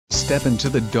step into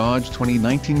the Dodge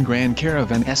 2019 Grand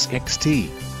Caravan SXT.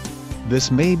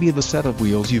 This may be the set of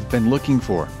wheels you've been looking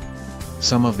for.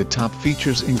 Some of the top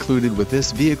features included with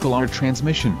this vehicle are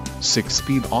transmission,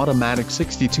 6-speed automatic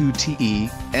 62TE,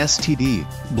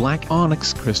 STD, black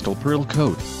onyx crystal pearl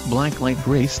coat, black light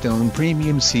gray stone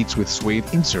premium seats with suede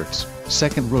inserts,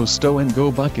 second row stow and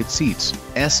go bucket seats,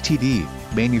 STD,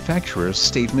 manufacturer's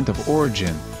statement of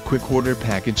origin, quick order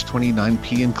package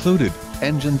 29P included,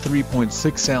 engine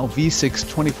 3.6L V6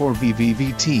 24V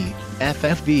VVT,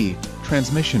 FFV,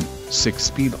 transmission,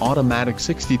 6-speed automatic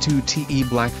 62TE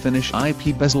black finish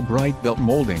IP bezel bright belt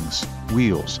moldings,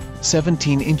 wheels,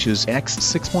 17 inches x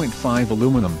 6.5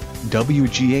 aluminum,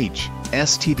 WGH,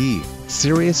 STD,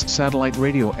 Sirius satellite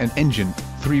radio and engine,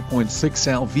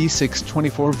 3.6L V6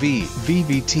 24V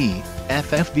VVT,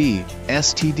 FFV,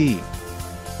 STD.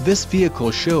 This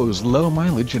vehicle shows low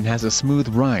mileage and has a smooth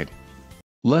ride.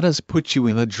 Let us put you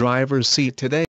in the driver's seat today.